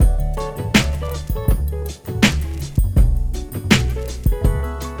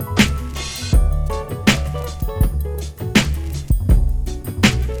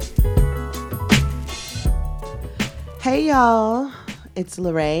y'all. It's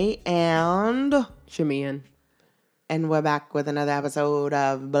Lorraine and Shamian. we're back with another episode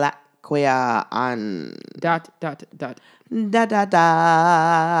of Black Queer on Dot. Black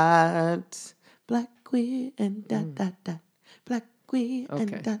Queer and Black Queer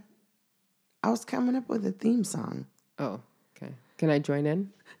Okay. and I was coming up with a theme song. Oh, okay. Can I join in?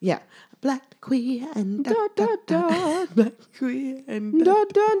 Yeah. Black Queer and Dot. Black Queer and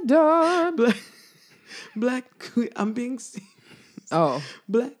Dot. Black Queer. I'm being serious. Oh.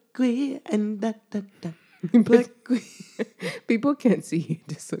 Black Queer and Black Queer. People can't see you.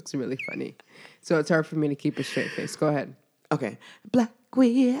 This looks really funny. So it's hard for me to keep a straight face. Go ahead. Okay. Black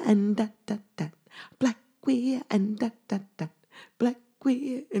queer and Black queer and Black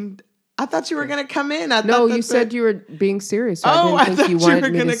queer and I thought you were gonna come in. No, you said you were being serious. So I didn't think you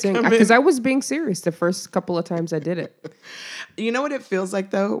wanted me to sing because I was being serious the first couple of times I did it. You know what it feels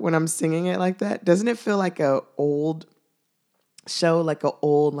like though when I'm singing it like that? Doesn't it feel like a old show, like a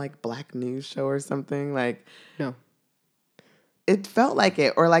old like black news show or something? Like no. It felt like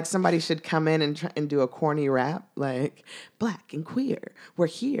it, or like somebody should come in and try and do a corny rap, like black and queer. We're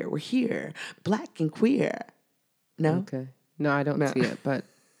here, black and queer. No, Okay. No, I don't see it, but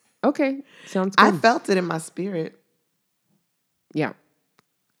okay, sounds good. I felt it in my spirit. Yeah.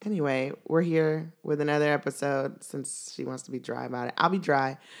 Anyway, we're here with another episode. Since she wants to be dry about it, I'll be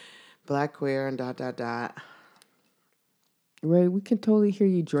dry. Black queer and ... Ray, we can totally hear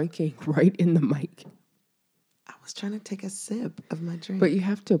you drinking right in the mic. I was trying to take a sip of my drink. But you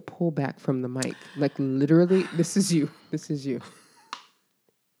have to pull back from the mic. Like literally, this is you. This is you.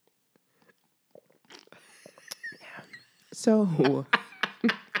 Yeah. So,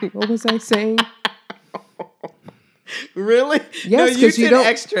 what was I saying? Really? Yes, no, you you did don't...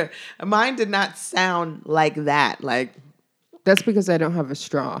 extra. Mine did not sound like that. Like that's because I don't have a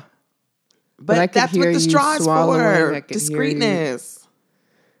straw. But I could that's hear what the you straw is swallowing. for. Discreetness.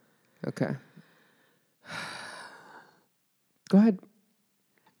 Okay. Go ahead.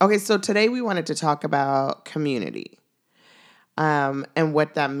 Okay, so today we wanted to talk about community and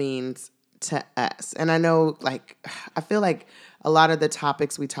what that means to us. And I know, like, I feel like a lot of the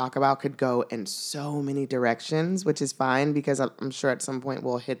topics we talk about could go in so many directions, which is fine because I'm sure at some point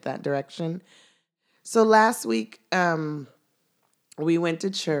we'll hit that direction. So last week, we went to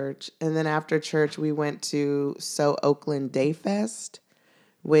church, and then after church, we went to So Oakland Day Fest,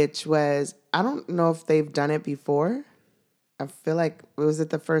 which was, I don't know if they've done it before. I feel like, was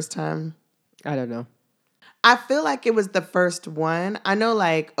it the first time? I don't know. I feel like it was the first one. I know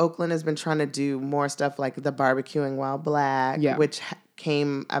like Oakland has been trying to do more stuff like the barbecuing while black, which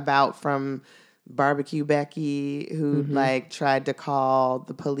came about from Barbecue Becky, who like tried to call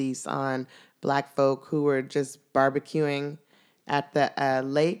the police on black folk who were just barbecuing at the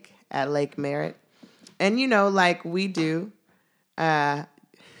lake, at Lake Merritt. And like we do, like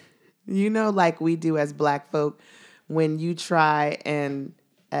we do as black folk, when you try and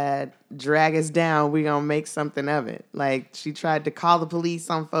drag us down, we're going to make something of it. Like she tried to call the police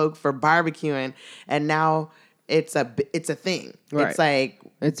on folk for barbecuing, and now it's a thing. Right. It's like...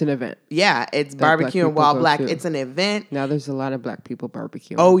 It's an event. Yeah, it's barbecuing while black. To. It's an event. Now there's a lot of black people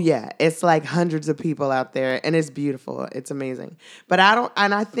barbecuing. Oh, yeah. It's like hundreds of people out there, and it's beautiful. It's amazing. But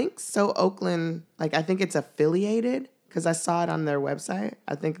I think So Oakland, like I think it's affiliated because I saw it on their website.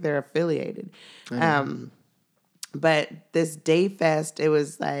 I think they're affiliated. But this Day Fest, it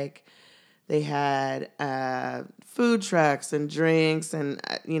was like they had food trucks and drinks and,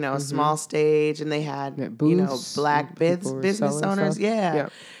 a small stage. And they had, booths, black business owners. Stuff. Yeah.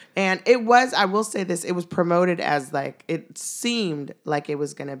 And it was, I will say this, it was promoted as like, it seemed like it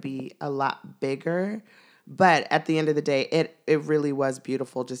was going to be a lot bigger. But at the end of the day, it really was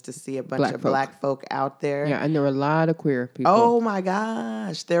beautiful just to see a bunch of black folk out there. Yeah, and there were a lot of queer people. Oh, my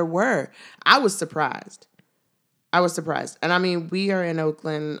gosh. There were. I was surprised. And I mean, we are in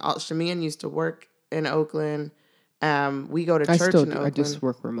Oakland. Shamian used to work in Oakland. We go to church in Oakland. I just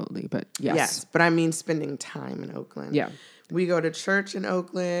work remotely, but yes. Yes, but I mean spending time in Oakland. Yeah. We go to church in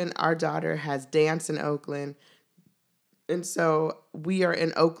Oakland. Our daughter has dance in Oakland. And so we are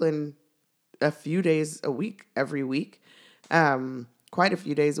in Oakland a few days a week, every week. Quite a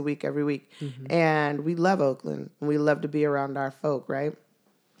few days a week, every week. Mm-hmm. And we love Oakland. And we love to be around our folk, right?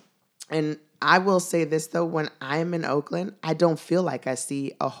 And I will say this, though. When I'm in Oakland, I don't feel like I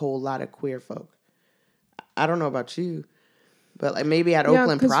see a whole lot of queer folk. I don't know about you, but like maybe at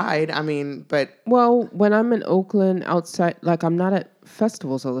Oakland Pride, I mean, but... Well, when I'm in Oakland outside, like I'm not at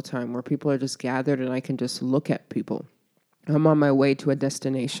festivals all the time where people are just gathered and I can just look at people. I'm on my way to a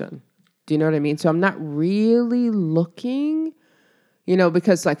destination. Do you know what I mean? So I'm not really looking,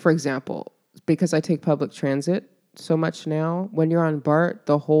 because like, for example, because I take public transit, so much now. When you're on BART,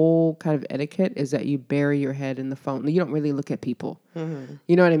 the whole kind of etiquette is that you bury your head in the phone. You don't really look at people. Mm-hmm.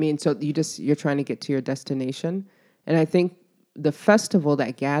 You know what I mean? So you're trying to get to your destination. And I think the festival,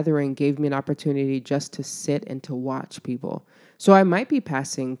 that gathering, gave me an opportunity just to sit and to watch people. So I might be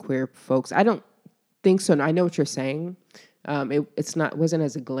passing queer folks. I don't think so. I know what you're saying. Wasn't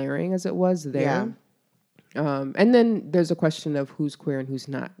as glaring as it was there. Yeah. And then there's a question of who's queer and who's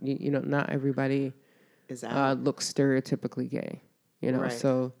not. You know, not everybody looks stereotypically gay. You know, right.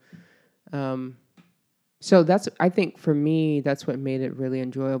 So that's, I think for me, that's what made it really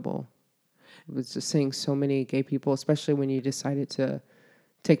enjoyable. It was just seeing so many gay people, especially when you decided to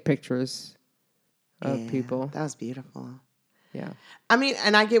take pictures of people. That was beautiful. Yeah. I mean,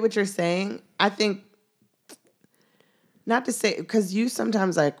 and I get what you're saying. I think, not to say, because you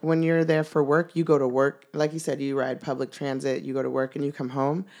sometimes, like, when you're there for work, you go to work. Like you said, you ride public transit, you go to work, and you come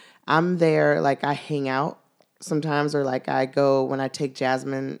home. I'm there, like, I hang out sometimes, or, like, I go, when I take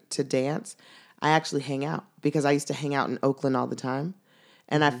Jasmine to dance, I actually hang out, because I used to hang out in Oakland all the time.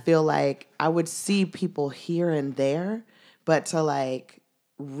 And I feel like I would see people here and there, but to, like,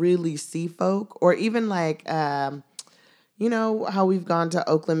 really see folk, or even, like, you know, how we've gone to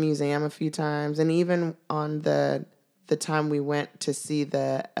Oakland Museum a few times, and even on the time we went to see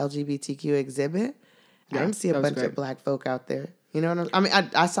the LGBTQ exhibit, I didn't see a bunch of black folk out there. You know what I mean?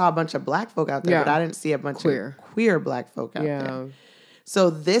 I saw a bunch of black folk out there, but I didn't see a bunch of queer black folk out there. So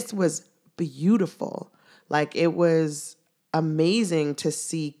this was beautiful. Like, it was amazing to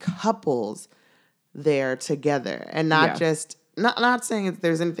see couples there together, and not just, not saying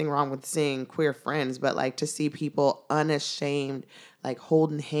there's anything wrong with seeing queer friends, but, like, to see people unashamed, like,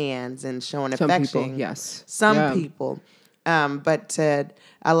 holding hands and showing affection. Some people, yes. Some people. But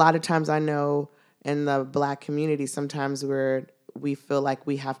a lot of times, I know in the black community, sometimes we feel like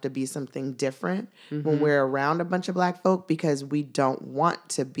we have to be something different when we're around a bunch of black folk, because we don't want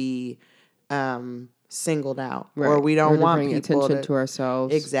to be singled out, or we don't want bring people attention to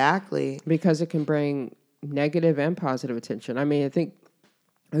ourselves. Exactly. Because it can bring negative and positive attention. I mean, I think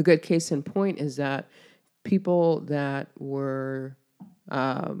a good case in point is that people that were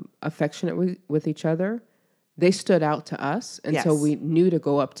affectionate with each other, they stood out to us, and so we knew to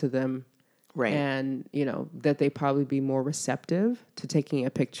go up to them, right? And, you know, that they probably be more receptive to taking a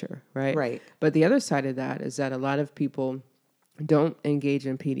picture, right? Right. But the other side of that is that a lot of people don't engage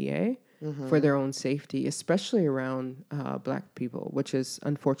in PDA for their own safety, especially around black people, which is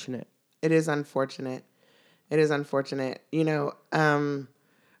unfortunate. It is unfortunate. It is unfortunate. You know,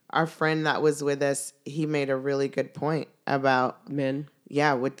 our friend that was with us, he made a really good point about men.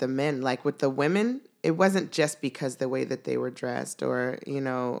 Yeah, with the men. Like, with the women, it wasn't just because the way that they were dressed, or, you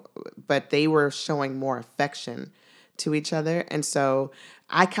know, but they were showing more affection to each other. And so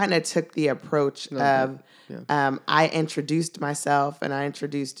I kind of took the approach of, I introduced myself and I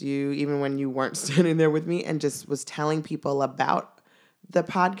introduced you, even when you weren't standing there with me, and just was telling people about the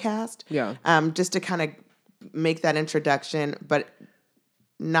podcast. Yeah. Just to kind of make that introduction, but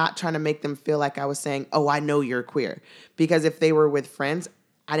not trying to make them feel like I was saying, oh, I know you're queer. Because if they were with friends,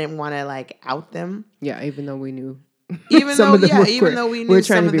 I didn't want to, like, out them. Yeah, even though we knew. Even though we knew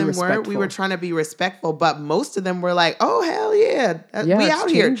some of them weren't, we were trying to be respectful. But most of them were like, oh, hell yeah. We out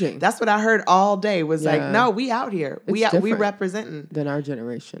here. That's what I heard all day was like, no, we out here. We representing. Than our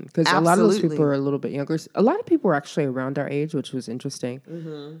generation. Because a lot of those people are a little bit younger. A lot of people were actually around our age, which was interesting.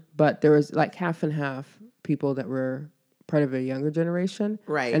 Mm-hmm. But there was like half and half people that were part of a younger generation.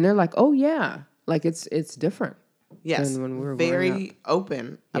 Right. And they're like, oh, yeah. Like, it's different. Yes, when we were very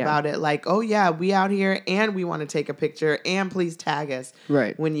open about it. Like, oh, yeah, we out here and we want to take a picture, and please tag us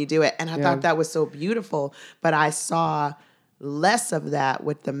when you do it. And I thought that was so beautiful. But I saw less of that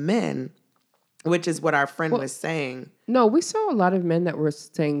with the men, which is what our friend was saying. No, we saw a lot of men that were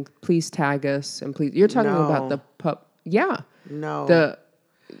saying, please tag us, and please. You're talking about the pup. Yeah. No.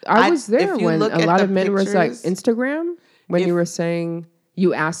 I was there when a lot of men were like, Instagram, when you were saying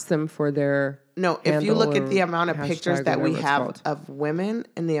you asked them for their... No, if you look at the amount of pictures that we have of women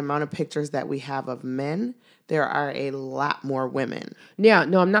and the amount of pictures that we have of men, there are a lot more women. Yeah,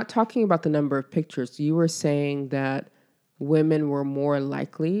 no, I'm not talking about the number of pictures. You were saying that women were more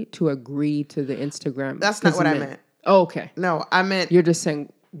likely to agree to the Instagram. That's not what I meant. Oh, okay. No, I meant... You're just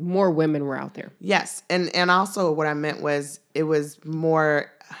saying more women were out there. Yes, and also what I meant was it was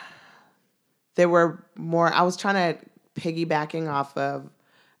more... There were more... I was trying to piggybacking off of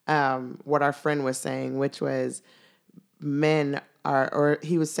what our friend was saying, which was men are, or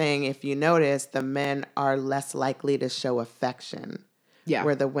he was saying, if you notice, the men are less likely to show affection. Yeah.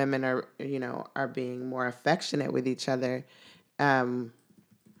 Where the women are, you know, are being more affectionate with each other,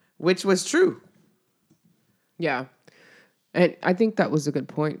 which was true. Yeah. And I think that was a good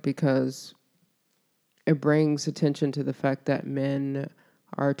point because it brings attention to the fact that men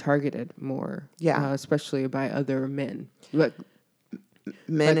are targeted more. Yeah. Especially by other men. Like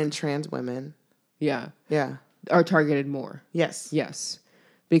men and trans women. Yeah. Yeah. Are targeted more. Yes. Yes.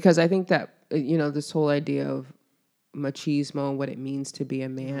 Because I think that, this whole idea of machismo and what it means to be a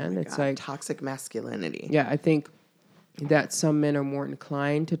man, it's like toxic masculinity. Yeah. I think that some men are more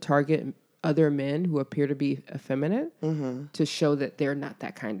inclined to target other men who appear to be effeminate to show that they're not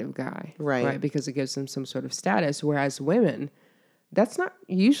that kind of guy. Right. Because it gives them some sort of status. Whereas women, that's not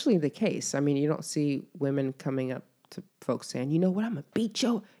usually the case. I mean, you don't see women coming up to folks saying, you know what, I'm going to beat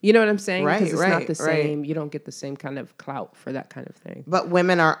you. You know what I'm saying? Because it's not the same. You don't get the same kind of clout for that kind of thing. But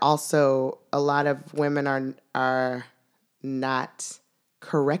women are also, a lot of women are not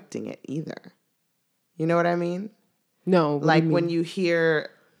correcting it either. You know what I mean? No. Like when you hear,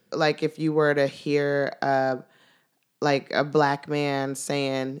 like if you were to hear like a black man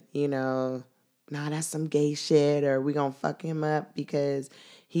saying, nah, that's some gay shit, or we gonna fuck him up because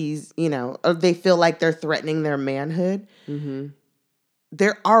he's, or they feel like they're threatening their manhood. Mm-hmm.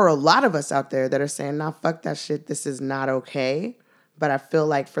 There are a lot of us out there that are saying, nah, fuck that shit. This is not okay. But I feel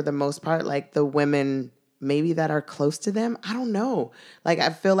like for the most part, like the women maybe that are close to them, I don't know. Like I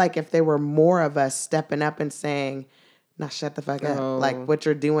feel like if there were more of us stepping up and saying, nah, shut the fuck up. Like what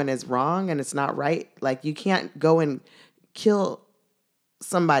you're doing is wrong and it's not right. Like you can't go and kill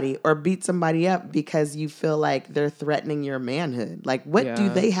somebody or beat somebody up because you feel like they're threatening your manhood. Like what do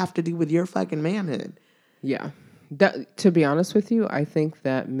they have to do with your fucking manhood? Yeah. To be honest with you, I think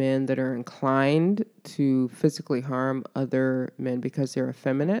that men that are inclined to physically harm other men because they're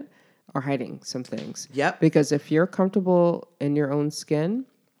effeminate are hiding some things. Yep. Because if you're comfortable in your own skin,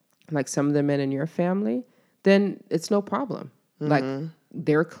 like some of the men in your family, then it's no problem. Mm-hmm. Like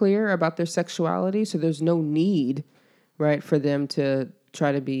they're clear about their sexuality, so there's no need, right, for them to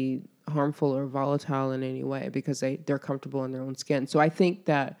try to be harmful or volatile in any way because they're comfortable in their own skin. So I think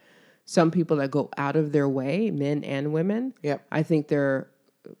that some people that go out of their way, men and women, I think they're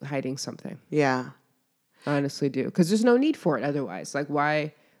hiding something. Yeah. I honestly do. Because there's no need for it otherwise. Like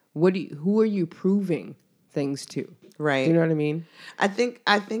why, who are you proving things to? Right. Do you know what I mean? I think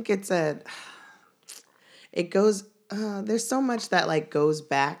it goes, there's so much that like goes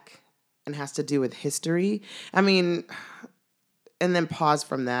back and has to do with history. I mean, and then pause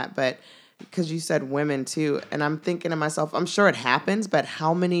from that, but because you said women too, and I'm thinking to myself, I'm sure it happens, but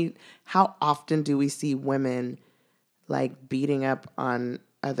how often do we see women like beating up on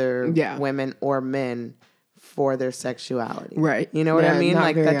other women or men for their sexuality? Right. You know what I mean?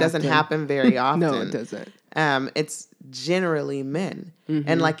 Like that doesn't happen very often. No, it doesn't. It's generally men. Mm-hmm.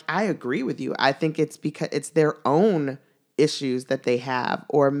 And like, I agree with you. I think it's because it's their own issues that they have,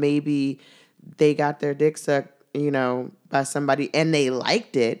 or maybe they got their dick sucked, by somebody and they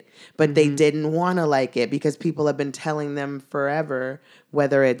liked it, but they didn't want to like it because people have been telling them forever,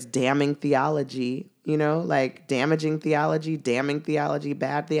 whether it's damning theology, like damaging theology, damning theology,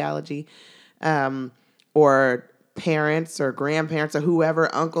 bad theology, or parents or grandparents or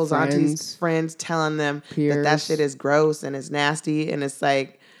whoever, uncles, aunties, friends telling them that shit is gross and is nasty. And it's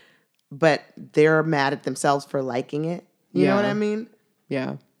like, but they're mad at themselves for liking it. You know what I mean?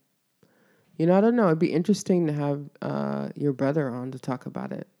 Yeah. I don't know. It'd be interesting to have your brother on to talk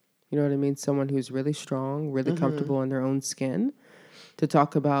about it. You know what I mean? Someone who's really strong, really comfortable in their own skin to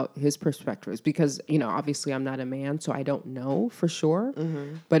talk about his perspectives. Because, obviously I'm not a man, so I don't know for sure.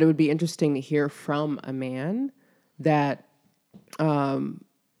 Mm-hmm. But it would be interesting to hear from a man that, a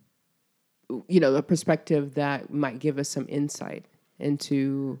perspective that might give us some insight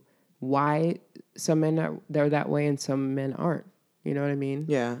into why some men they're that way and some men aren't. You know what I mean?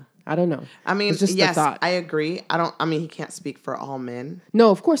 Yeah. I don't know. I mean, yes, I agree. He can't speak for all men. No,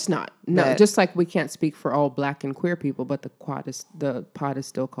 of course not. No, just like we can't speak for all black and queer people, but the pod is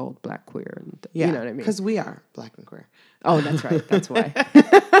still called Black Queer. And, you know what I mean? Because we are black and queer. Oh, that's right. That's why.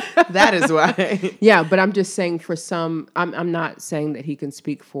 That is why. Yeah, but I'm just saying for some, I'm not saying that he can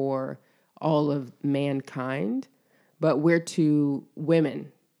speak for all of mankind, but we're two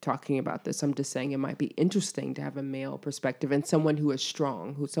women talking about this. I'm just saying it might be interesting to have a male perspective and someone who is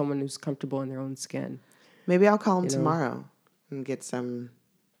strong, someone who's comfortable in their own skin. Maybe I'll call him tomorrow and get some,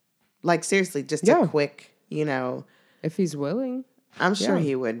 like seriously, just a quick, If he's willing. I'm sure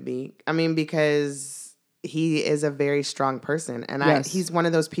he would be. I mean, because he is a very strong person. And he's one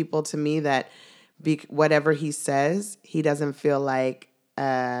of those people to me that whatever he says, he doesn't feel like,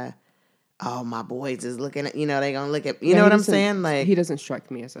 oh, my boys is looking at, they going to look at, you know what I'm saying? Like he doesn't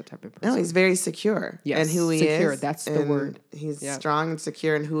strike me as that type of person. No, he's very secure in who he is. That's the word. He's strong and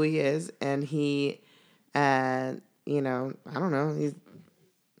secure in who he is. And he And, you know, I don't know. He's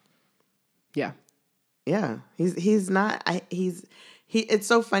not, it's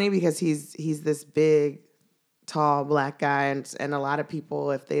so funny because he's this big, tall black guy. And a lot of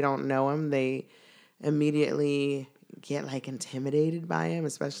people, if they don't know him, they immediately get like intimidated by him,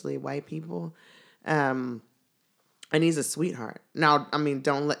 especially white people. And he's a sweetheart. Now, I mean,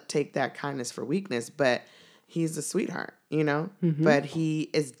 take that kindness for weakness, but he's a sweetheart, you know? Mm-hmm. But he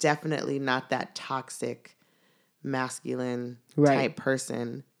is definitely not that toxic, masculine type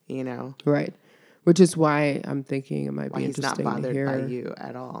person, you know? Right. Which is why I'm thinking it might be he's interesting not bothered to hear. by you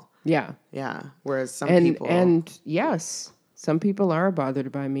at all. Yeah. Yeah. Whereas some people... And yes, some people are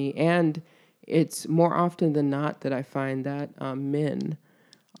bothered by me. And it's more often than not that I find that men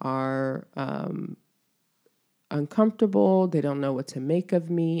are uncomfortable. They don't know what to make of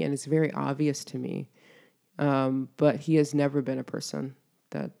me. And it's very obvious to me. But he has never been a person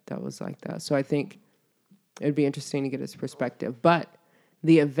that was like that. So I think it'd be interesting to get his perspective. But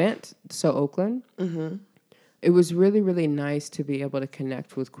the event, so Oakland, mm-hmm. It was really, really nice to be able to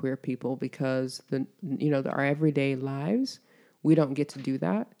connect with queer people because our everyday lives, we don't get to do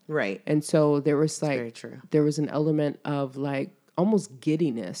that. Right. And so there was very true. There was an element of like almost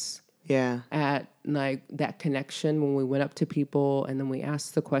giddiness. Yeah. At like that connection when we went up to people and then we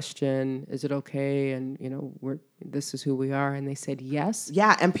asked the question, is it okay? And, you know, this is who we are. And they said yes.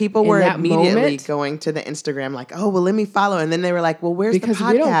 Yeah. And people were immediately going to the Instagram like, oh, well, let me follow. And then they were like, well, where's the podcast?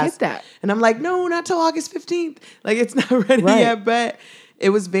 Because we don't get that. And I'm like, no, not till August 15th. Like it's not ready yet, but it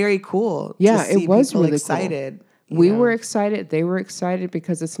was very cool. Yeah, to see it was people really excited. Cool. We were excited. They were excited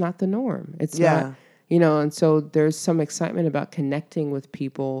because it's not the norm. It's not, you know, and so there's some excitement about connecting with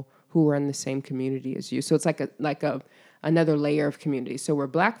people who are in the same community as you. So it's like another layer of community. So we're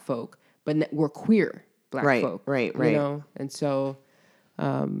black folk, but we're queer black folk. Right. You know? And so,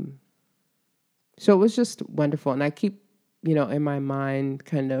 so it was just wonderful. And I keep, you know, in my mind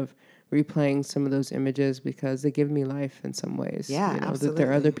kind of replaying some of those images because they give me life in some ways. Yeah, you know, absolutely. That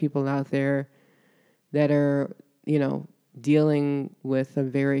there are other people out there that are, you know, dealing with a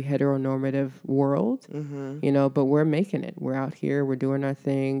very heteronormative world, mm-hmm. you know, but we're making it. We're out here. We're doing our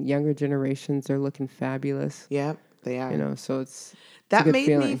thing. Younger generations are looking fabulous. Yep, they are. You know, so it's that a good made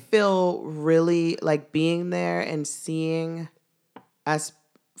feeling. Me feel really like being there and seeing us.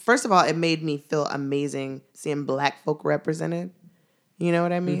 First of all, it made me feel amazing seeing black folk represented. You know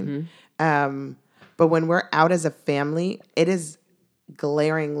what I mean? Mm-hmm. But when we're out as a family, it is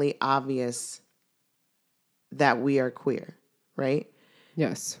glaringly obvious that we are queer, right?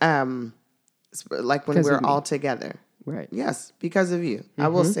 Yes. Like when we're all together. Right. Yes, because of you. Mm-hmm. I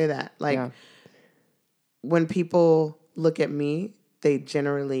will say that. Like when people look at me, they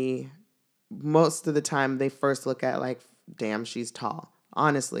generally, most of the time, they first look at like, damn, she's tall.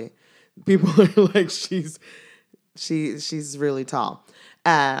 Honestly, people are like, she's really tall.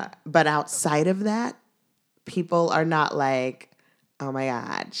 But outside of that, people are not like, oh my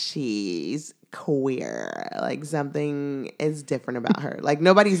God, she's queer. Like something is different about her. Like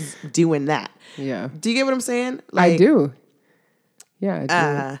nobody's doing that. Yeah. Do you get what I'm saying? Like, I do. Yeah,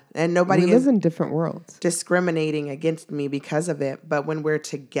 I do. And nobody live in different worlds. Discriminating against me because of it. But when we're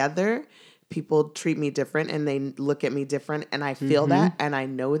together, people treat me different and they look at me different, and I feel mm-hmm. that and I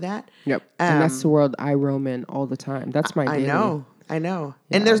know that. Yep. And that's the world I roam in all the time. That's my daily. I know.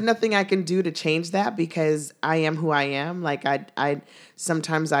 Yeah. And there's nothing I can do to change that because I am who I am. Like I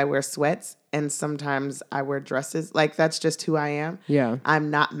sometimes I wear sweats and sometimes I wear dresses. Like that's just who I am. Yeah. I'm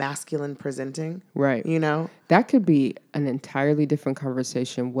not masculine presenting. Right. You know? That could be an entirely different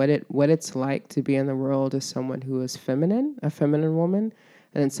conversation. What it's like to be in the world as someone who is feminine, a feminine woman,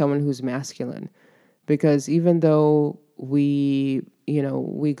 and then someone who's masculine. Because even though we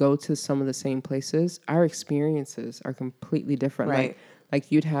go to some of the same places, our experiences are completely different. Right. Like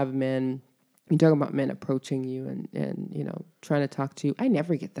you'd have men, you talk about men approaching you and you know, trying to talk to you. I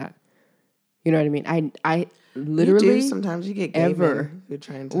never get that. You know what I mean? I literally you do. Sometimes you get gay men who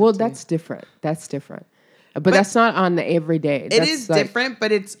try and talk to that's different. That's different. But that's not on the everyday. It is like, different,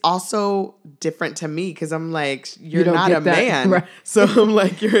 but it's also different to me because I'm like, you're not a man. Right. So I'm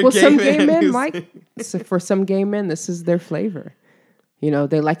like, you're a gay man. Some gay men like, so for some gay men, this is their flavor. You know,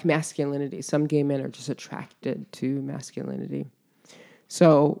 they like masculinity. Some gay men are just attracted to masculinity.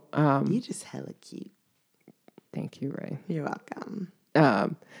 So. You just hella cute. Thank you, Ray. You're welcome.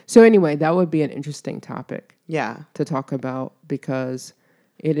 So anyway, that would be an interesting topic. Yeah. To talk about because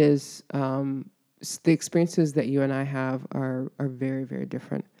it is, the experiences that you and I have are very, very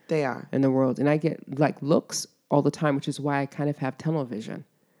different. They are. In the world. And I get like looks all the time, which is why I kind of have tunnel vision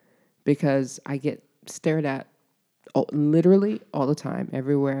because I get stared at literally all the time,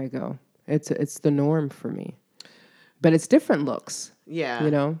 everywhere I go. It's the norm for me. But it's different looks. Yeah.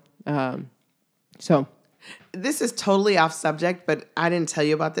 You know? So this is totally off subject, but I didn't tell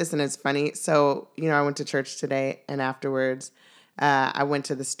you about this, and it's funny. So, I went to church today, and afterwards, I went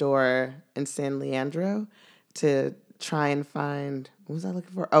to the store in San Leandro to try and find, what was I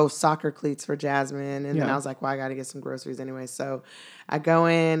looking for? Oh, soccer cleats for Jasmine. And then I was like, well, I got to get some groceries anyway. So I go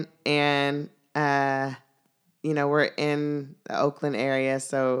in and, we're in the Oakland area.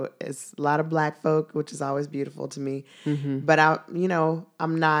 So it's a lot of Black folk, which is always beautiful to me. Mm-hmm. But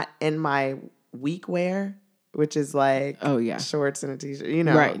I'm not in my week wear, which is like shorts and a t-shirt,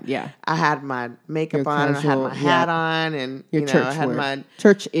 Right, yeah. I had my makeup on and I had my hat on and, your church I had wear. my...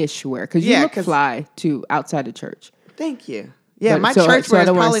 Church-ish wear. Because you look fly, too, outside of church. Thank you. Yeah, my church wear is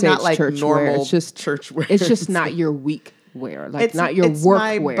probably not like normal church wear. It's just not your week wear. Like, not your work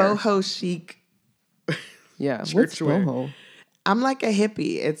wear. It's my boho chic church wear. Boho? I'm like a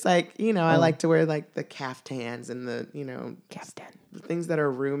hippie. It's like, I like to wear like the caftans and the, Caftan. The things that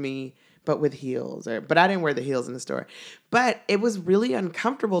are roomy, but with heels. But I didn't wear the heels in the store. But it was really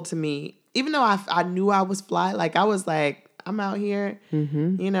uncomfortable to me, even though I knew I was fly. Like, I was like, I'm out here.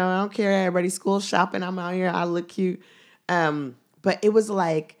 Mm-hmm. I don't care. Everybody's school shopping. I'm out here. I look cute. But it was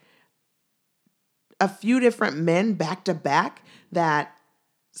like a few different men back to back that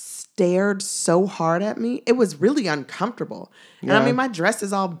stared so hard at me. It was really uncomfortable. Yeah. And I mean, my dress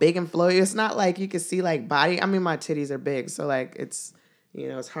is all big and flowy. It's not like you can see like body. I mean, my titties are big. So like it's,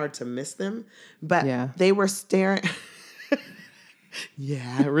 it's hard to miss them. But they were staring.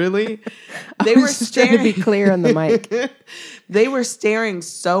 Yeah, really? They were staring. To be clear on the mic. They were staring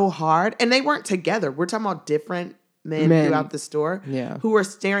so hard. And they weren't together. We're talking about different men throughout the store who were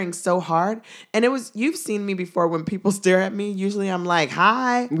staring so hard. And you've seen me before when people stare at me. Usually I'm like,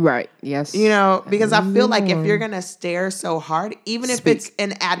 hi. Right. Yes. Because I feel like if you're going to stare so hard, even if it's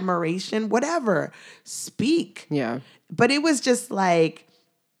an admiration, whatever, speak. Yeah. But it was just like,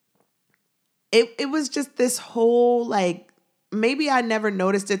 it was just this whole like, maybe I never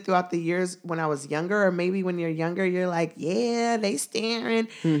noticed it throughout the years when I was younger, or maybe when you're younger, you're like, yeah, they staring.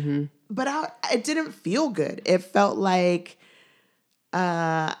 Mm-hmm. But it didn't feel good. It felt like,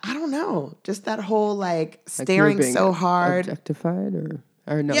 I don't know, just that whole like staring so hard. Objectified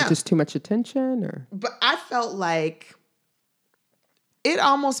or no, just too much attention or. But I felt like, it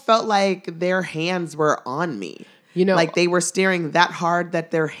almost felt like their hands were on me. Like they were staring that hard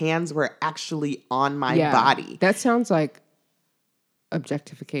that their hands were actually on my body. That sounds like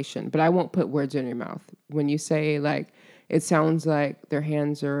objectification, but I won't put words in your mouth. When you say like, it sounds like their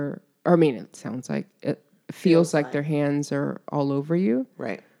hands are, it feels like their hands are all over you.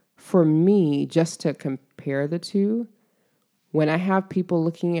 Right. For me, just to compare the two, when I have people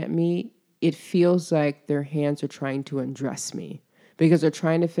looking at me, it feels like their hands are trying to undress me because they're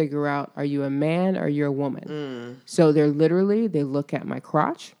trying to figure out, are you a man or are you a woman? So they look at my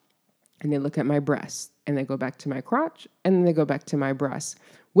crotch and they look at my breasts. And they go back to my crotch, and then they go back to my breasts,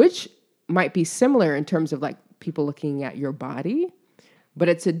 which might be similar in terms of like people looking at your body, but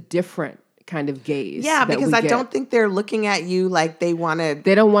it's a different kind of gaze. Yeah, because I don't think they're looking at you like they want to.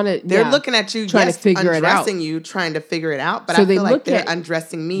 They don't want to. They're looking at you, trying to figure it out. Undressing you, trying to figure it out. But so I feel like they're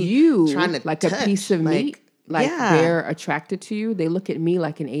undressing me, you trying to like touch. A piece of meat. Like they're attracted to you. They look at me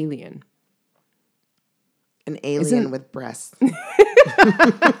like an alien. An alien with breasts.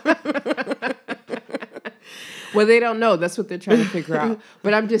 Well, they don't know. That's what they're trying to figure out.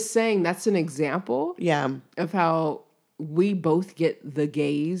 But I'm just saying that's an example of how we both get the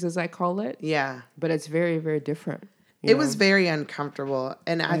gaze, as I call it. Yeah. But it's very, very different. It was very uncomfortable.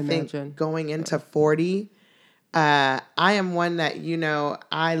 And I think going into 40, I am one that,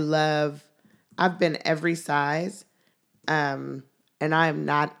 I've been every size. And I am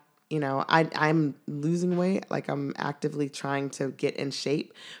not, I'm losing weight. Like I'm actively trying to get in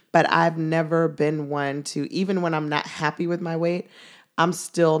shape. But I've never been one to, even when I'm not happy with my weight, I'm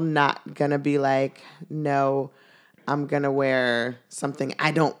still not going to be like, no, I'm going to wear something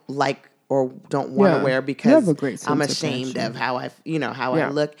I don't like or don't want to wear because I'm ashamed of how I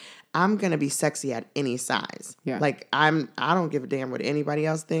look. I'm going to be sexy at any size. Yeah. Like I don't give a damn what anybody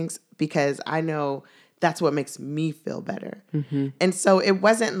else thinks because I know that's what makes me feel better. Mm-hmm. And so it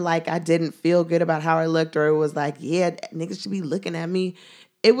wasn't like I didn't feel good about how I looked or it was like, yeah, niggas should be looking at me.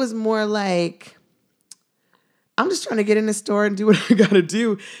 It was more like, I'm just trying to get in the store and do what I got to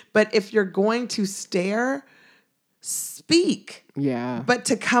do. But if you're going to stare, speak. Yeah. But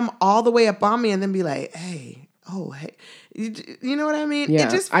to come all the way up on me and then be like, hey, you know what I mean? Yeah. It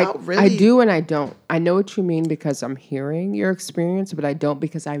just felt really... I do and I don't. I know what you mean because I'm hearing your experience, but I don't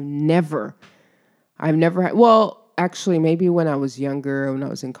because I've never had... Well, actually, maybe when I was younger, when I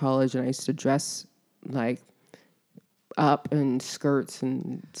was in college, and I used to dress like up in skirts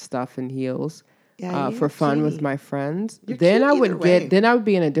and stuff and heels for fun with my friends. Then I would then I would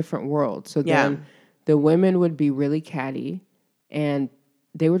be in a different world. So then the women would be really catty, and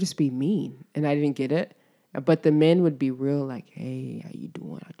they would just be mean, and I didn't get it. But the men would be real, like, "Hey, how you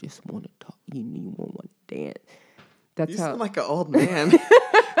doing? I just want to talk. You want to dance." That's you sound like an old man.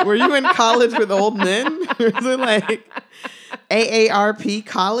 Were you in college with old men? Or is it like AARP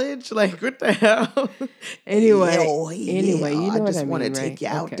college? Like, what the hell? Anyway, you know I just want to take you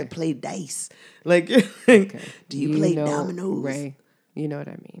out to play dice. Like, do you play dominoes? Ray, you know what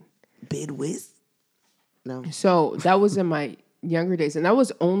I mean. Bid whist? No. So that was in my younger days, and that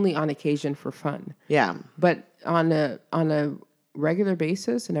was only on occasion for fun. Yeah. But on a regular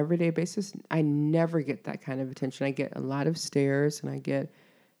basis, an everyday basis, I never get that kind of attention. I get a lot of stares, and I get,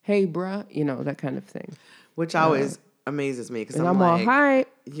 "Hey, bruh," you know, that kind of thing. Which always amazes me because I'm like, all, "Hi."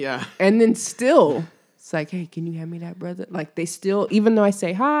 Yeah. And then still, it's like, "Hey, can you hand me that, brother?" Like, they still, even though I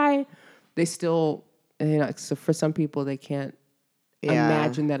say hi, they still, you know, so for some people, they can't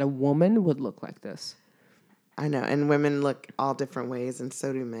imagine that a woman would look like this. I know, and women look all different ways, and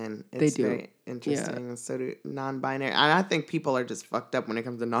so do men. It's they do. Very interesting, and so do non-binary. And I think people are just fucked up when it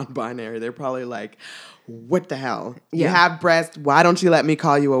comes to non-binary. They're probably like, "What the hell? You have breasts. Why don't you let me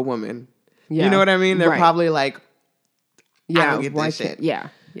call you a woman?" Yeah. You know what I mean? They're probably like, "I don't get this shit." Yeah.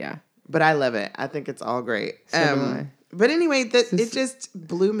 But I love it. I think it's all great. But anyway, it just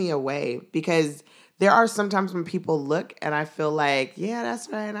blew me away because there are sometimes when people look and I feel like, yeah, that's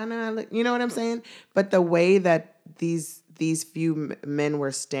right. I know I look, you know what I'm saying? But the way that these few men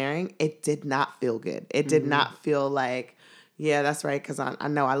were staring, it did not feel good. It did not feel like, yeah, that's right, because I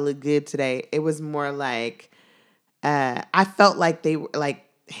know I look good today. It was more like, I felt like they were like,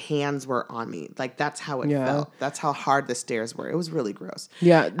 hands were on me. Like, that's how it felt. That's how hard the stares were. It was really gross.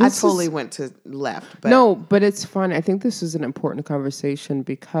 Yeah. I totally went to left. But no, but it's fun. I think this is an important conversation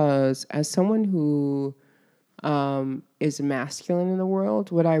because as someone who is masculine in the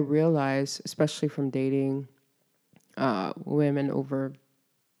world, what I realize, especially from dating women over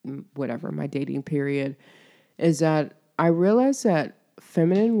whatever, my dating period, is that I realize that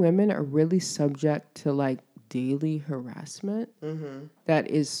feminine women are really subject to like daily harassment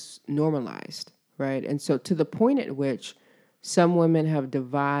that is normalized, right? And so to the point at which some women have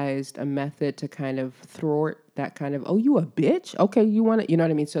devised a method to kind of thwart that kind of, "Oh, you a bitch? Okay, you want it?" You know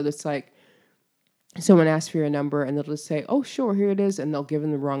what I mean? So it's like someone asks for your number and they'll just say, "Oh, sure, here it is." And they'll give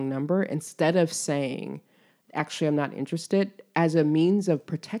them the wrong number instead of saying, "Actually, I'm not interested," as a means of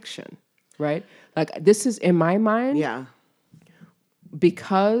protection, right? Like, this is in my mind. Yeah.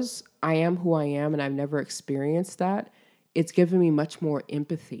 Because I am who I am and I've never experienced that, it's given me much more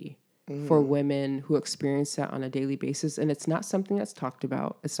empathy for women who experience that on a daily basis. And it's not something that's talked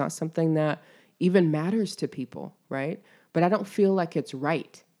about. It's not something that even matters to people, right? But I don't feel like it's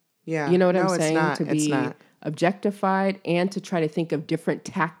right. Yeah. You know what I'm saying? To be objectified and to try to think of different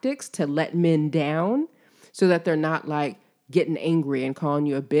tactics to let men down so that they're not like getting angry and calling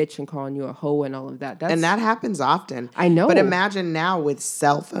you a bitch and calling you a hoe and all of that. And that happens often. I know. But imagine now with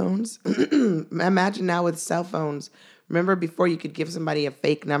cell phones. Remember before you could give somebody a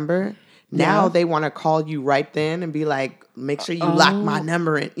fake number? Now they want to call you right then and be like, "Make sure you lock my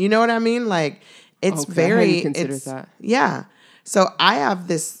number in." You know what I mean? Like, it's I hadn't considered that. Yeah. So I have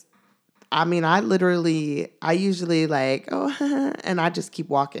this, I usually like, "Oh," and I just keep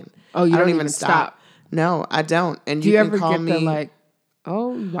walking. Oh, you don't even stop. No, I don't. And do you can ever call get me the like,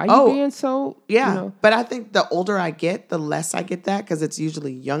 "Oh, why you being so?" Yeah, you know? But I think the older I get, the less I get that because it's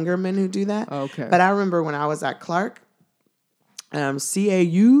usually younger men who do that. Okay. But I remember when I was at Clark,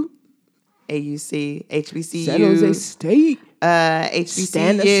 CAU, AUC, HBCU, San Jose State,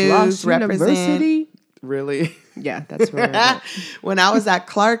 HBCUs University. Really? Yeah, that's right. When I was at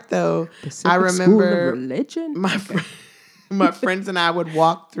Clark, though, Pacific I remember School of Religion. My friends and I would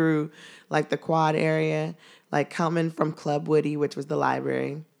walk through like the quad area, like coming from Club Woody, which was the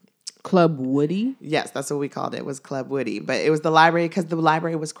library. Club Woody? Yes, that's what we called it, was Club Woody. But it was the library because the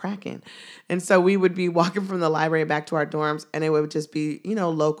library was cracking. And so we would be walking from the library back to our dorms, and it would just be,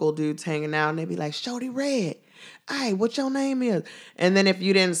 local dudes hanging out, and they'd be like, "Shorty Red, hey, what your name is?" And then if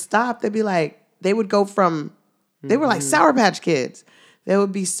you didn't stop, they'd be like, they would go from, they were like Sour Patch Kids. They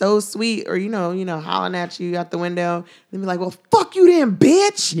would be so sweet, or, hollering at you out the window. They'd be like, "Well, fuck you then,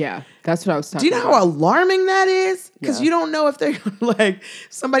 bitch." Yeah, that's what I was talking about. Do you know how alarming that is? Because you don't know if they're like,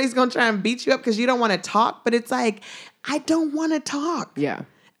 somebody's going to try and beat you up because you don't want to talk. But it's like, I don't want to talk. Yeah.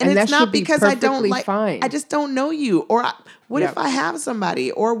 And it's not because I don't like, fine. I just don't know you. Or what if I have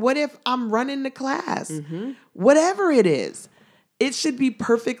somebody? Or what if I'm running the class? Mm-hmm. Whatever it is, it should be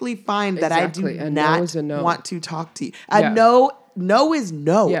perfectly fine that I do not want to talk to you. No is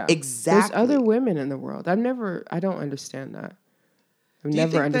no. Yeah. Exactly. There's other women in the world. I don't understand that. Do you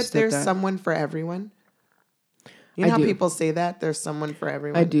think that there's someone for everyone? You know how people say that? There's someone for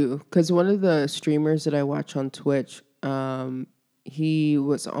everyone? I do. Because one of the streamers that I watch on Twitch, he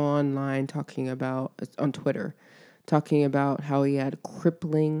was online on Twitter, talking about how he had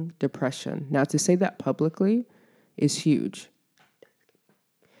crippling depression. Now, to say that publicly is huge.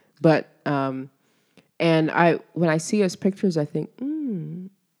 But, and when I see his pictures, I think,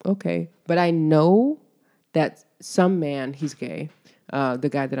 okay. But I know that some man, he's gay, the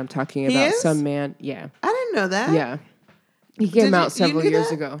guy that I'm talking about, is? some man, yeah. I didn't know that. Yeah. He came out several years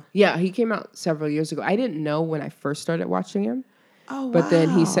ago. Yeah, he came out several years ago. I didn't know when I first started watching him. Oh, wow. But then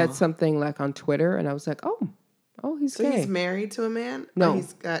he said something like on Twitter, and I was like, oh, he's gay. So he's married to a man? No.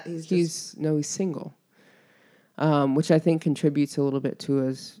 He's single. Which I think contributes a little bit to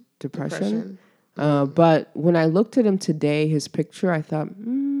his depression. But when I looked at him today, his picture, I thought,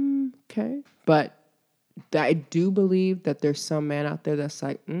 okay. But I do believe that there's some man out there that's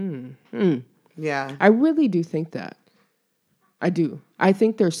like, Yeah. I really do think that. I do. I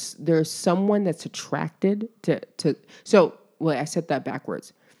think there's someone that's attracted to so, well, I said that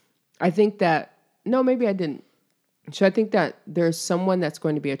backwards. I think that, no, maybe I didn't. So I think that there's someone that's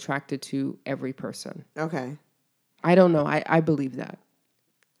going to be attracted to every person. Okay. I don't know. I believe that.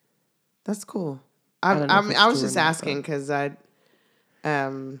 That's cool. I was just asking because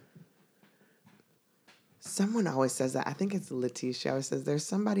someone always says that. I think it's Letitia always says there's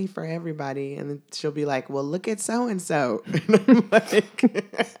somebody for everybody, and then she'll be like, "Well, look at so and so," and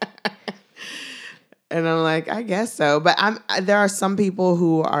I'm like, I guess so. But there are some people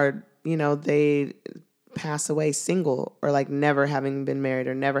who are, they pass away single or like never having been married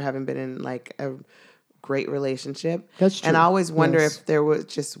or never having been in like a great relationship. That's true. And I always wonder if there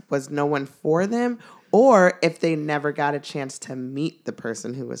was no one for them, or if they never got a chance to meet the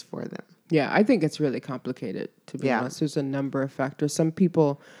person who was for them. Yeah, I think it's really complicated, to be honest. There's a number of factors. Some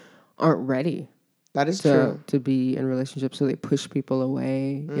people aren't ready. That is true. To be in relationships, so they push people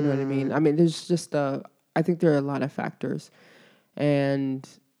away. You know what I mean? I mean, there's just I think there are a lot of factors. And,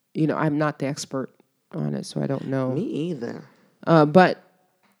 I'm not the expert on it, so I don't know. Me either. But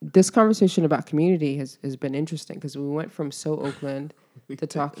this conversation about community has been interesting because we went from So Oakland to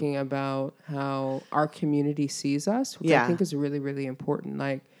talking about how our community sees us, which I think is really, really important.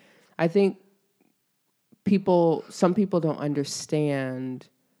 Like, I think some people don't understand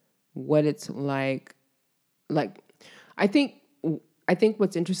what it's like. Like, I think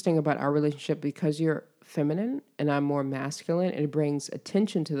what's interesting about our relationship, because you're feminine and I'm more masculine, it brings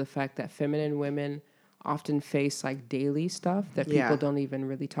attention to the fact that feminine women often face like daily stuff that people don't even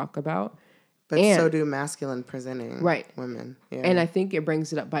really talk about. But so do masculine presenting women. Yeah. And I think it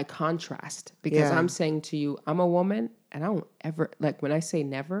brings it up by contrast because I'm saying to you, I'm a woman and I don't ever, like when I say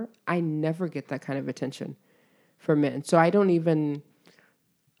never, I never get that kind of attention from men. So I don't even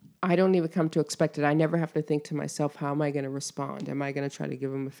come to expect it. I never have to think to myself, how am I going to respond? Am I going to try to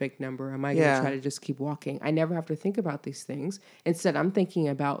give him a fake number? Am I going to try to just keep walking? I never have to think about these things. Instead, I'm thinking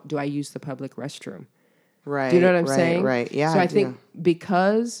about, do I use the public restroom? Right. Do you know what I'm saying? Right. Yeah. So I think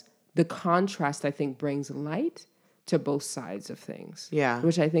because the contrast, I think, brings light to both sides of things. Yeah.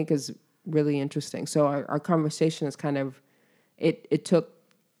 Which I think is really interesting. So our conversation is kind of, it took,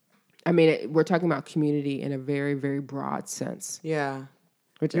 we're talking about community in a very, very broad sense. Yeah.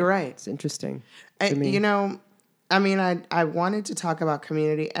 You're right. It's interesting to me. I wanted to talk about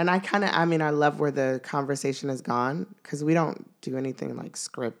community, and I love where the conversation has gone because we don't do anything like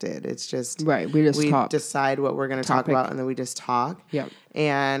scripted. It's just we talk. Decide what we're going to talk about, and then we just talk. Yeah.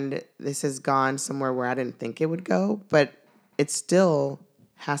 And this has gone somewhere where I didn't think it would go, but it still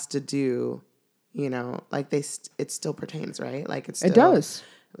has to do, like it still pertains, right? Like it does.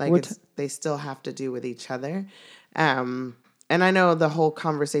 Like they still have to do with each other. And I know the whole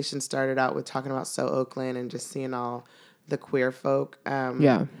conversation started out with talking about So Oakland and just seeing all the queer folk.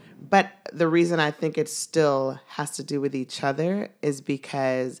 But the reason I think it still has to do with each other is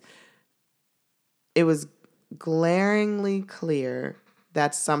because it was glaringly clear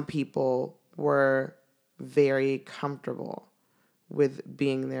that some people were very comfortable with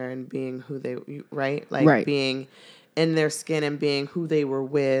being there and being who they, right? Like being in their skin and being who they were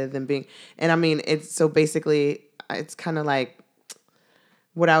with and being, it's so basically, it's kind of like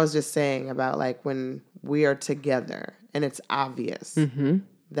what I was just saying about like when we are together and it's obvious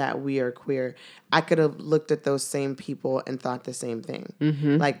that we are queer, I could have looked at those same people and thought the same thing.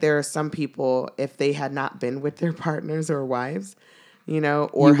 Mm-hmm. Like there are some people, if they had not been with their partners or wives,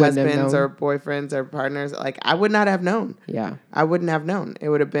 or husbands or boyfriends or partners, like I would not have known. Yeah. I wouldn't have known. It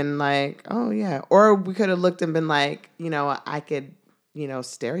would have been like, oh yeah. Or we could have looked and been like, I could,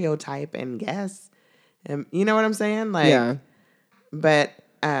 stereotype and guess. And you know what I'm saying? Like, yeah. But,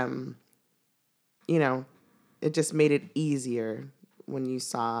 it just made it easier when you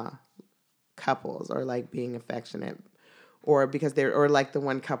saw couples or like being affectionate or because or like the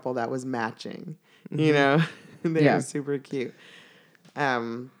one couple that was matching, they were super cute.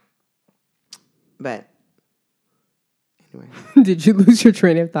 But anyway. Did you lose your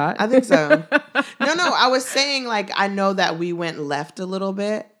train of thought? I think so. No, I was saying like, I know that we went left a little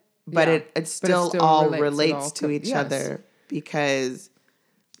bit, but it still all relates to each other because,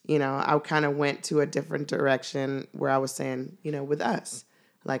 I kind of went to a different direction where I was saying, with us,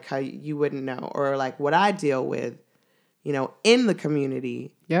 like how you wouldn't know, or like what I deal with, in the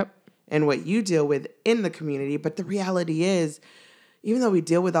community. Yep. And what you deal with in the community. But the reality is, even though we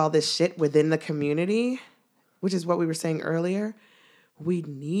deal with all this shit within the community, which is what we were saying earlier, we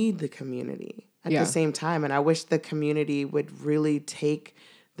need the community at the same time. And I wish the community would really take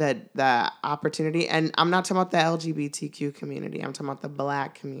the opportunity. And I'm not talking about the LGBTQ community. I'm talking about the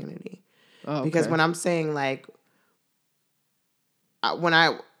Black community. Oh, okay. Because when I'm saying like, when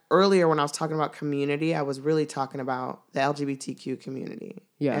I was talking about community, I was really talking about the LGBTQ community.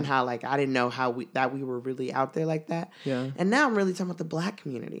 Yeah. And how like I didn't know that we were really out there like that. Yeah. And now I'm really talking about the Black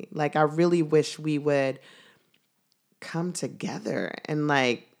community. Like I really wish we would come together and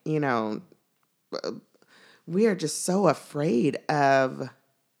like, we are just so afraid of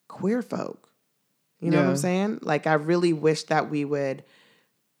queer folk. You know what I'm saying? Like I really wish that we would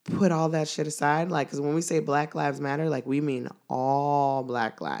put all that shit aside. Like, because when we say Black Lives Matter, like we mean all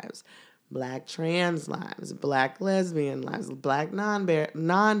Black lives. Black trans lives, Black lesbian lives, Black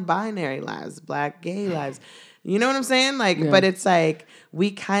non-binary lives, Black gay lives. You know what I'm saying? Like, but it's like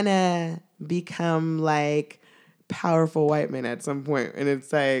we kind of become like powerful white men at some point. And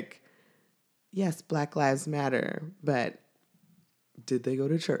it's like, yes, Black Lives Matter, but did they go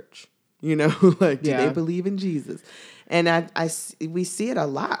to church? Like, do they believe in Jesus? And we see it a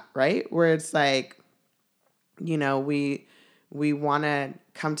lot, right? Where it's like, we want to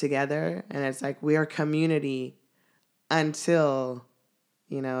come together and it's like, we are community until,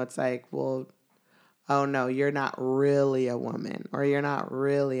 it's like, well, oh no, you're not really a woman or you're not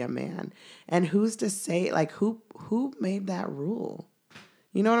really a man. And who's to say, like, who made that rule?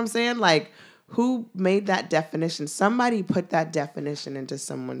 You know what I'm saying? Like, who made that definition? Somebody put that definition into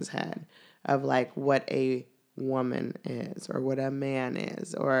someone's head of like what a woman is or what a man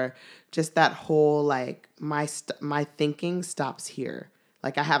is, or just that whole like my thinking stops here.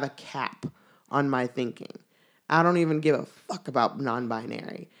 Like I have a cap on my thinking. I don't even give a fuck about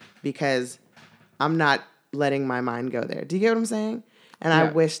non-binary because I'm not letting my mind go there. Do you get what I'm saying? And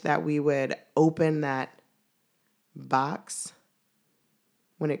I wish that we would open that box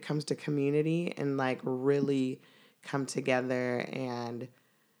when it comes to community and like really come together and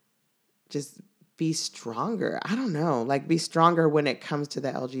just be stronger. I don't know, like be stronger when it comes to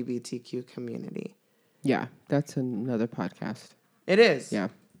the LGBTQ community. Yeah, that's another podcast. It is. Yeah.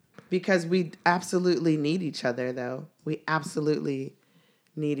 Because we absolutely need each other though. We absolutely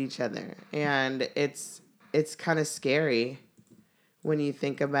need each other. And it's kind of scary when you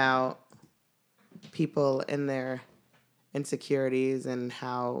think about people in their insecurities and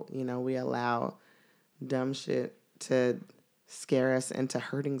how, we allow dumb shit to scare us into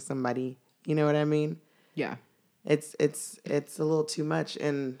hurting somebody. You know what I mean? Yeah. It's a little too much.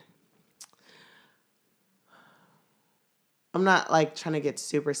 And I'm not like trying to get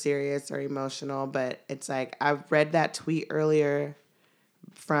super serious or emotional, but it's like I read that tweet earlier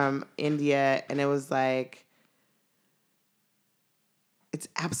from India and it was like, it's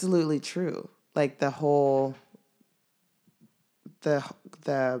absolutely true. Like the whole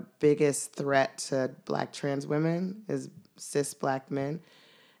the biggest threat to Black trans women is cis Black men.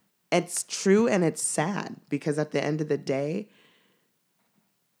 It's true and it's sad because at the end of the day,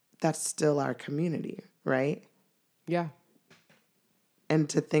 that's still our community, right? Yeah. And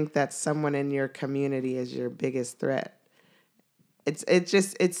to think that someone in your community is your biggest threat,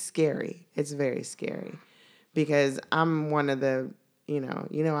 it's scary. It's very scary because I'm one of the,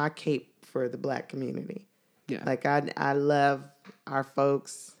 I cape for the Black community. Yeah. Like I love our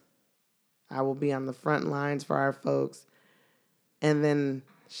folks. I will be on the front lines for our folks. And then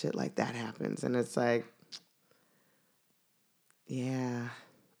shit like that happens. And it's like, yeah.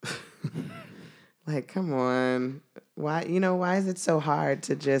 Like, come on. Why is it so hard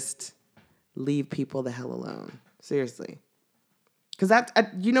to just leave people the hell alone? Seriously. Because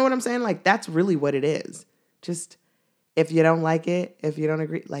you know what I'm saying? Like, that's really what it is. Just, if you don't like it, if you don't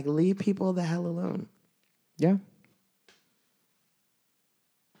agree, like, leave people the hell alone. Yeah.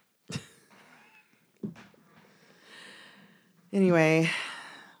 Anyway,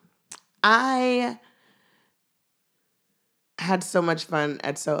 I had so much fun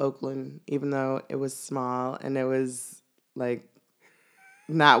at So Oakland, even though it was small and it was like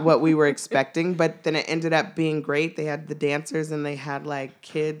not what we were expecting, but then it ended up being great. They had the dancers and they had like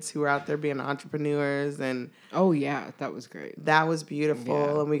kids who were out there being entrepreneurs, and oh yeah, that was great. That was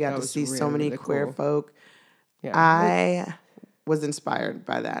beautiful, and we got to see so many really queer folk. Yeah, I was inspired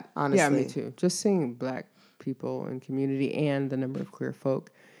by that, honestly. Yeah, me too. Just seeing Black people in community and the number of queer folk,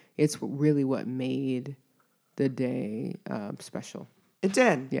 it's really what made the day special. It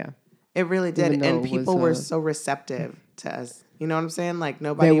did. Yeah. It really did. And people were so receptive to us. You know what I'm saying? Like,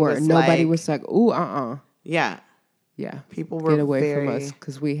 nobody was like, ooh, Yeah. Yeah. People were get away from us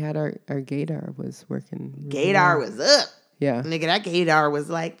because we had our gaydar was working. Really gaydar was up. Yeah. Nigga, that gaydar was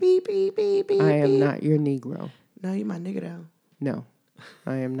like, beep, beep, beep, beep, I am not your Negro. No, you my nigga, though. No.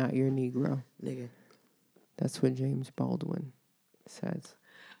 I am not your Negro. Nigga. That's what James Baldwin says.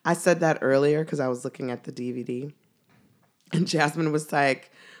 I said that earlier because I was looking at the DVD. And Jasmine was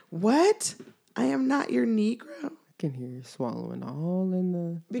like, what? I am not your Negro? I can hear you swallowing all in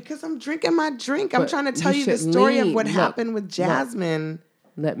the... Because I'm drinking my drink. I'm trying to tell you the story of what happened with Jasmine.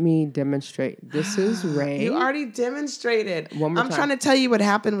 Let me demonstrate. This is Ray. You already demonstrated. One more time. I'm trying to tell you what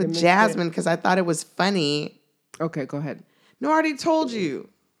happened with Jasmine because I thought it was funny. Okay, go ahead. No, I already told you.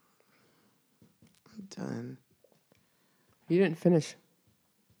 I'm done. You didn't finish.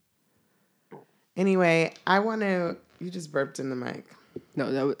 Anyway, I want to... You just burped in the mic.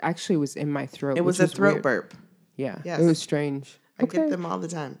 No, that actually was in my throat. It was a throat weird. Burp. Yeah, yes. It was strange. I get them all the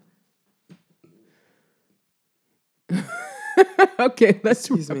time. Okay, let's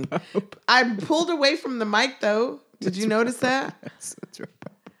Excuse me. I pulled away from the mic, though. Did you notice that? Yes, let's wrap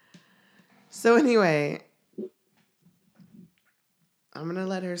up. So anyway, I'm going to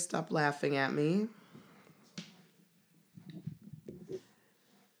let her stop laughing at me.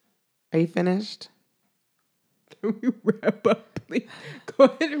 Are you finished? Can we wrap up, please? Go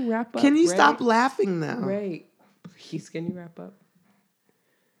ahead and wrap up. Can you stop laughing, though? Ray, please, can you wrap up?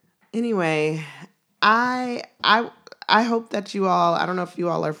 Anyway, I hope that you all, I don't know if you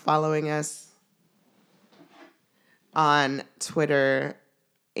all are following us on Twitter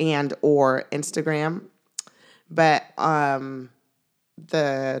and or Instagram, but the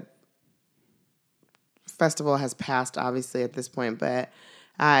festival has passed, obviously, at this point, but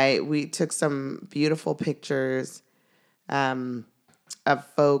we took some beautiful pictures of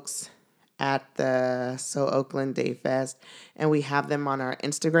folks at the So Oakland Day Fest, and we have them on our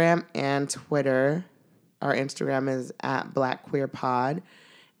Instagram and Twitter. Our Instagram is at Black Queer Pod,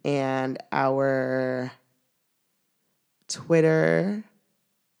 and our Twitter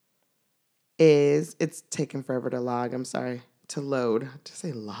is, it's taking forever to log. I'm sorry, to load. To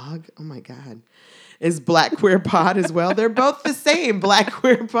say log? Oh my God. Is Black Queer Pod as well. They're both the same, Black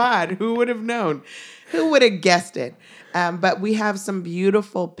Queer Pod. Who would have known? Who would have guessed it? But we have some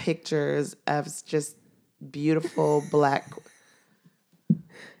beautiful pictures of just beautiful Black.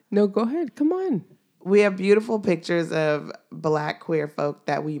 No, go ahead. Come on. We have beautiful pictures of Black queer folk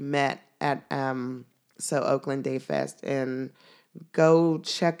that we met at So Oakland Day Fest. And go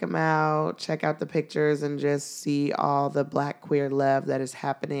check them out. Check out the pictures and just see all the Black queer love that is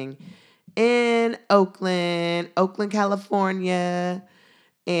happening in Oakland, California.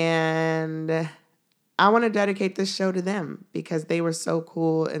 And I want to dedicate this show to them because they were so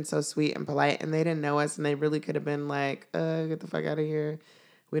cool and so sweet and polite, and they didn't know us, and they really could have been like, get the fuck out of here.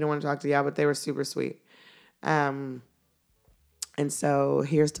 We don't want to talk to y'all, but they were super sweet. And so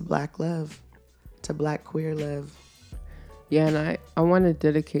here's to Black love, to Black queer love. Yeah, and I want to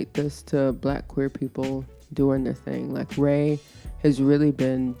dedicate this to Black queer people doing their thing. Like Ray has really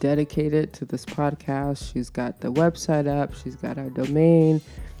been dedicated to this podcast. She's got the website up. She's got our domain.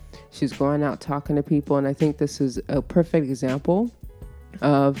 She's going out talking to people. And I think this is a perfect example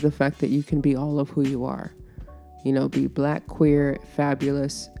of the fact that you can be all of who you are. You know, be Black, queer,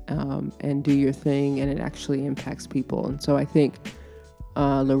 fabulous, and do your thing. And it actually impacts people. And so I think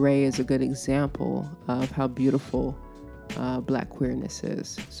Lorraine is a good example of how beautiful Black queerness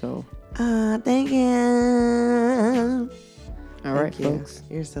is. So thank you. All right, folks.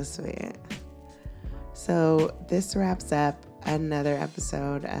 You're so sweet. So this wraps up another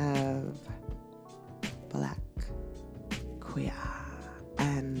episode of Black Queer.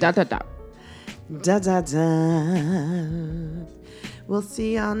 And Da da da. We'll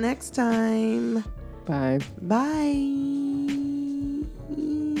see y'all next time. Bye. Bye.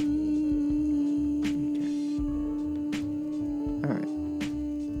 All right.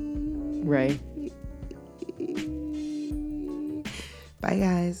 Ray. Bye,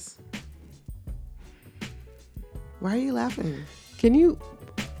 guys. Why are you laughing? Can you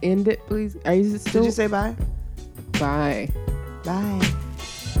end it, please? Are you still? Did you say bye? Bye. Bye.